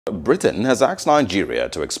Britain has asked Nigeria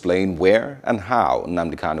to explain where and how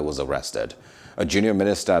Nnamdi Kanu was arrested. A junior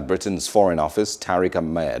minister at Britain's Foreign Office, Tariq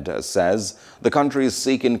Ahmed, says the country is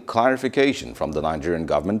seeking clarification from the Nigerian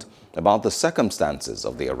government about the circumstances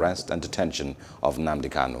of the arrest and detention of Nnamdi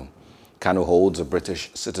Kanu. Kanu holds a British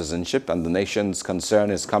citizenship, and the nation's concern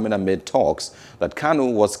is coming amid talks that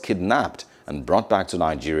Kanu was kidnapped and brought back to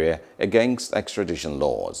Nigeria against extradition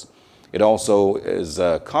laws. It also is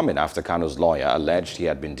coming after Kanu's lawyer alleged he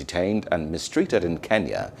had been detained and mistreated in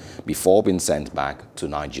Kenya before being sent back to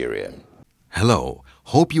Nigeria. Hello,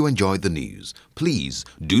 hope you enjoyed the news. Please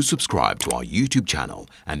do subscribe to our YouTube channel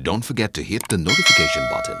and don't forget to hit the notification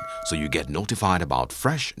button so you get notified about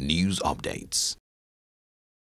fresh news updates.